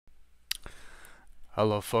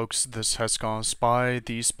Hello folks, this has gone Spy.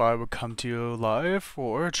 The Spy will come to you live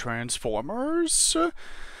for Transformers,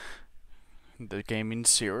 the gaming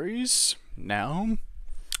series. Now,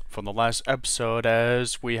 from the last episode,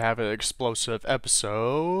 as we have an explosive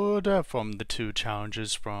episode from the two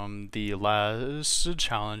challenges from the last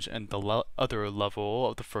challenge and the other level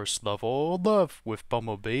of the first level with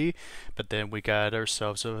Bumblebee, but then we got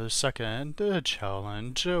ourselves a second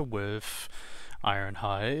challenge with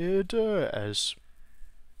Ironhide as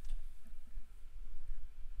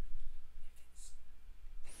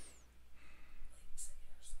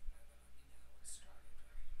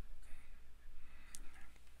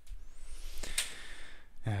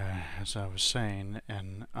as I was saying,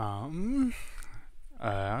 and from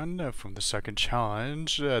the second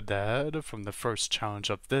challenge, that from the first challenge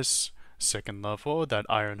of this second level that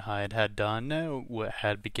Ironhide had done,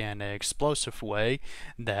 had began an explosive way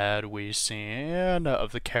that we seen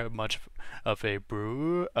of the much of a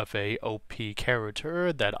brew of a OP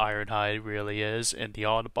character that Ironhide really is in the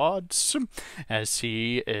Autobots, as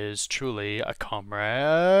he is truly a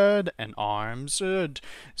comrade in arms,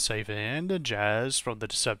 saving Jazz from the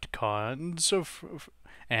Decepticons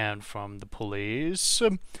and from the police.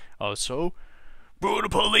 Also, brutal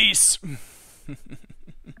police.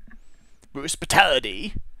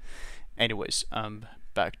 Brutality. Anyways,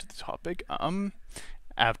 back to the topic.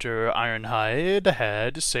 After Ironhide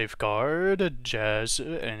had safeguarded Jazz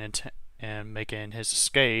and making his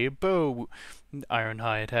escape,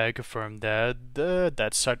 Ironhide had confirmed that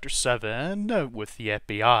Sector 7 with the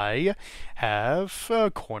FBI have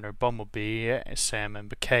cornered Bumblebee, Sam,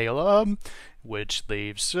 and Michaela, which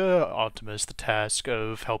leaves Optimus the task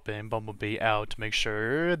of helping Bumblebee out to make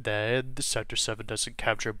sure that the Sector 7 doesn't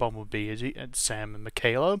capture Bumblebee and Sam and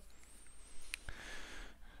Michaela,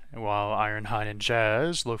 while Ironhide and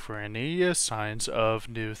Jazz look for any signs of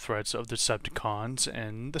new threats of the Decepticons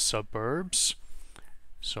in the suburbs.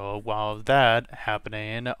 So while that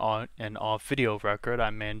happening on an off video record, I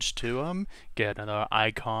managed to get another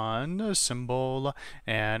icon, a symbol,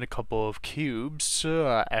 and a couple of cubes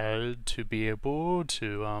added to be able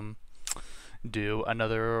to do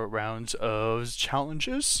another rounds of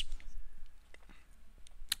challenges.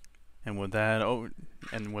 And with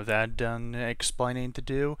that done explaining to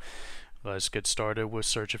do, let's get started with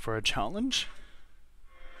searching for a challenge.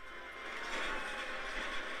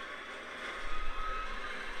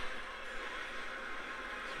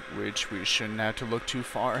 Which we shouldn't have to look too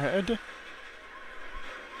far ahead.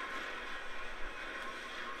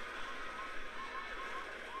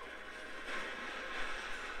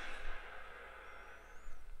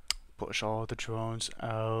 Push all the drones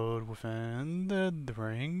out within the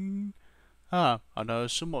ring. Another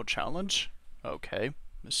sumo challenge. Okay,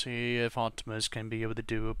 let's see if Optimus can be able to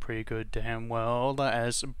do a pretty good damn well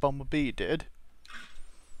as Bumblebee did.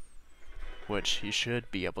 Which he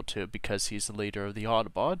should be able to because he's the leader of the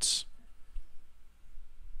Autobots.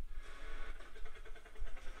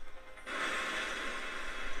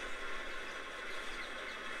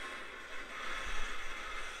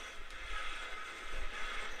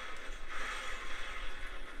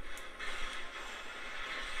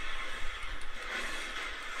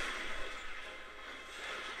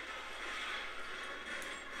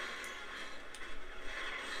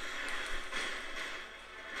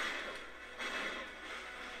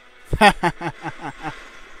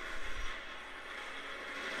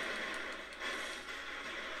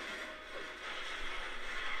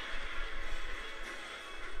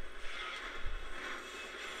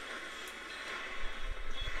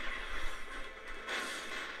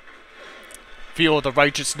 Feel the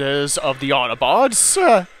righteousness of the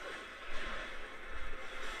Autobots.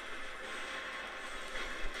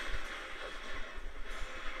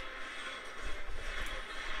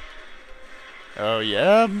 Oh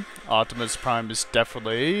yeah, Optimus Prime is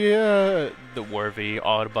definitely the worthy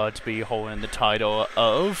Autobot to be holding the title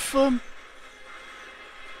of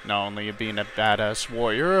not only being a badass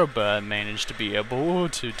warrior, but managed to be able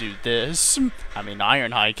to do this. I mean,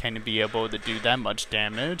 Ironhide can't be able to do that much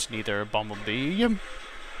damage, neither Bumblebee.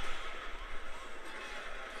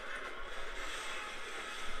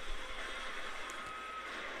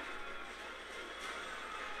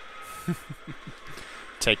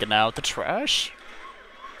 Taking out the trash.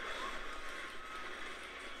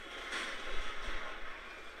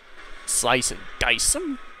 Slice and dice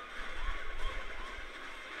them.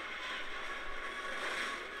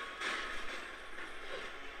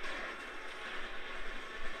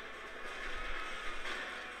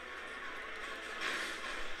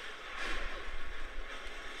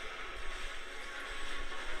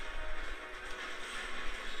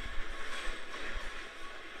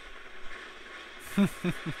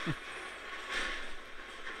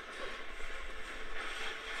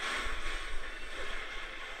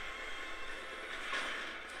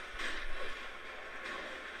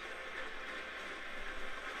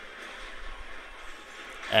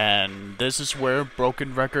 And this is where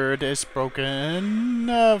broken record is broken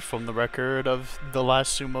from the record of the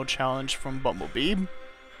last sumo challenge from Bumblebee.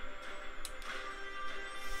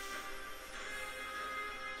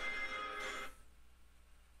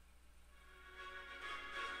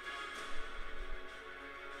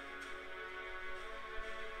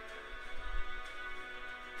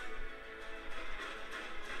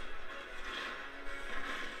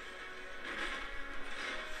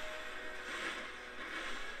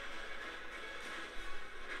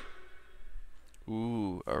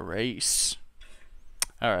 Ooh, a race.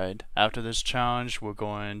 Alright, after this challenge, we're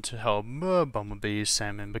going to help Bumblebee,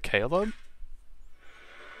 Sam, and Michaela.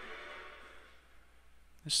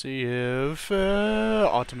 Let's see if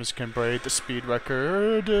Optimus can break the speed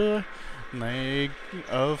record of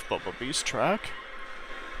Bumblebee's track.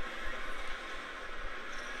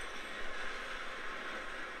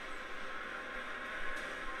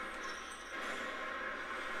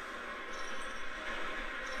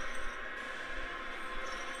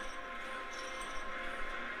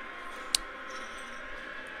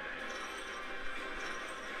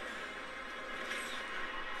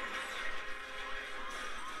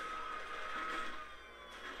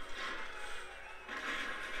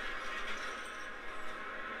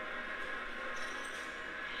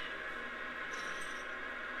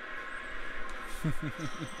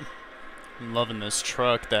 I'm loving this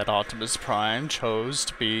truck that Optimus Prime chose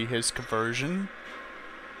to be his conversion.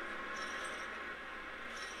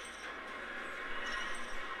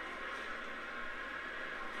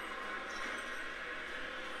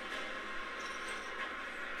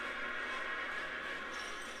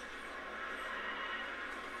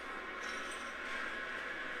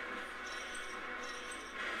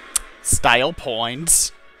 Style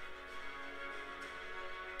points.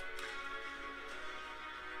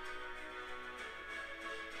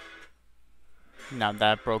 Now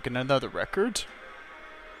that broken another record.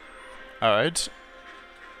 Alright.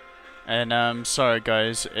 And I'm sorry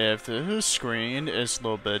guys if the screen is a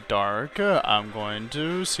little bit dark. I'm going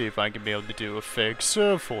to see if I can be able to do a fix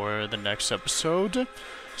for the next episode.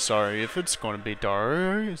 Sorry if it's going to be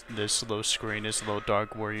dark. This little screen is a little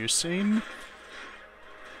dark where you're seeing.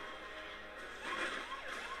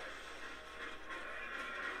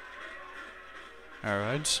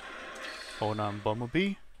 Alright. Hold on,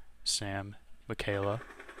 Bumblebee, Sam, Michaela.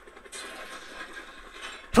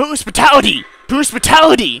 Boost brutality! Boost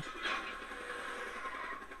brutality!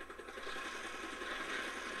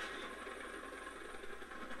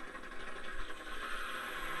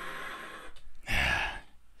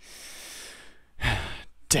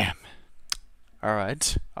 Damn.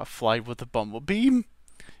 Alright, a flight with the Bumblebee.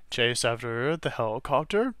 Chase after the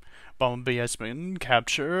helicopter. Bumblebee has been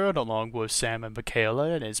captured along with Sam and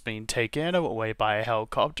Michaela and is being taken away by a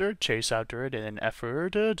helicopter. Chase after it in an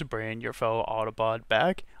effort to bring your fellow Autobot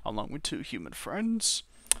back along with 2 human friends.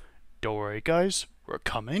 Don't worry guys, we're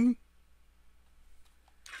coming.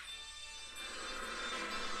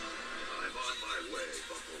 I'm on my way,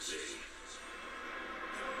 Bumblebee.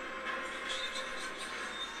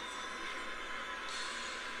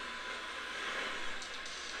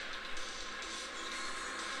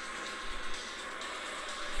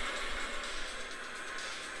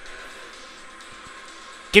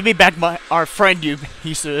 Give me back our friend, you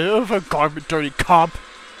piece of a garbage dirty cop.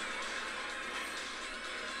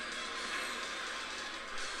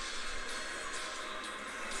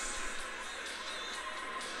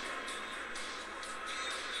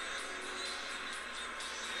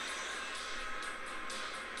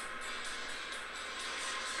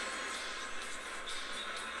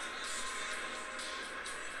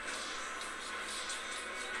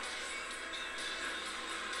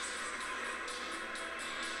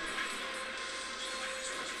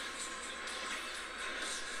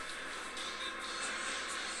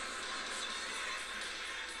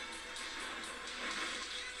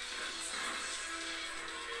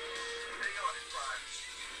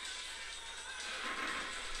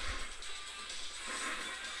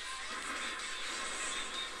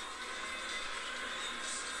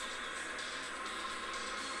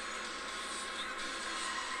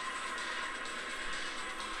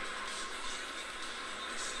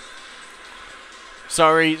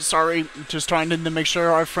 Sorry, just trying to make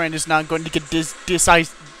sure our friend is not going to get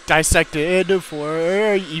dissected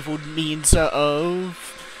for evil means of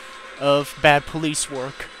bad police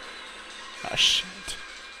work. Ah, shit.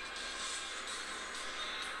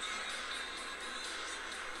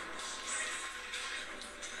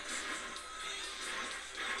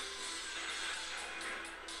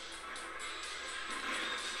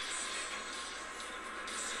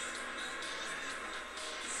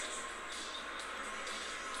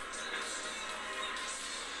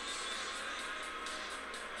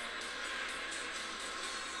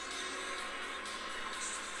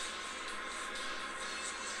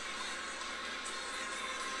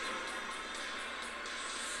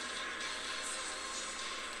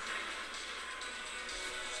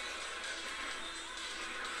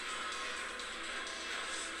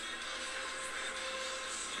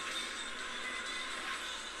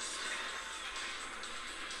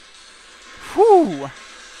 Woo!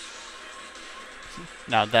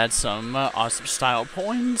 Now that's some awesome style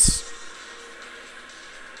points.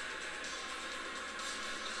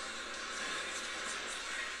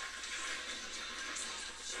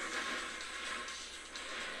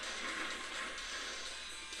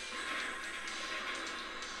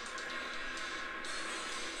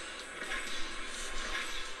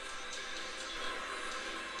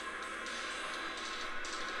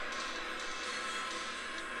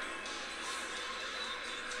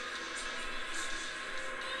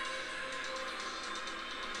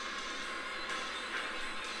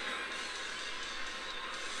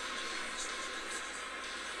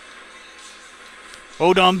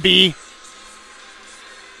 Hold on, B.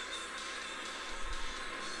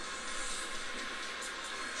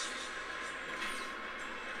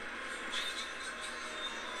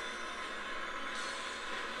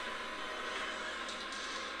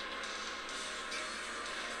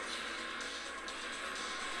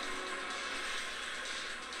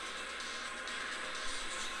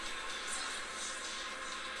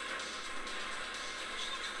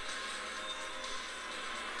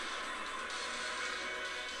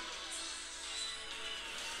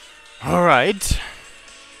 Alright.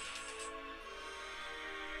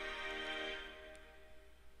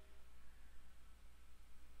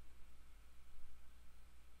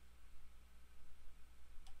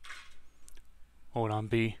 Hold on,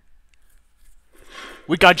 B.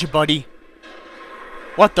 We got you, buddy.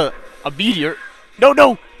 What the? A meteor? No,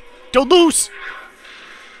 no! Don't lose!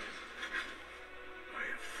 I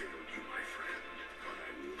have failed you, my friend, but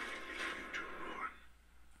I won't leave you to ruin.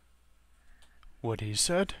 What he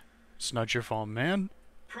said? It's not your fault, man.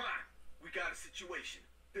 Prime, we got a situation.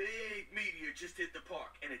 Big meteor just hit the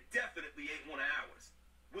park, and it definitely ain't one of ours.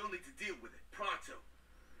 We'll need to deal with it pronto.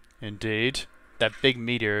 Indeed. That big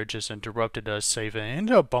meteor just interrupted us saving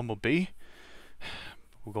Bumblebee.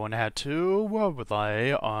 We're going to have to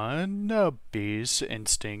rely on Bee's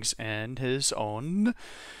instincts and his own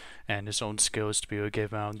skills to be able to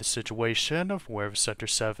get around the situation of wherever Sector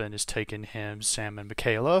 7 is taking him, Sam, and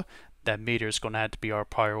Michaela. That meteor is going to have to be our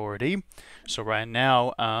priority. So right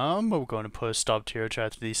now, we're going to put a stop to here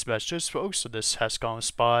to these messages, folks. So this has gone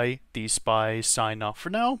Spy. These spies sign off for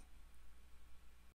now.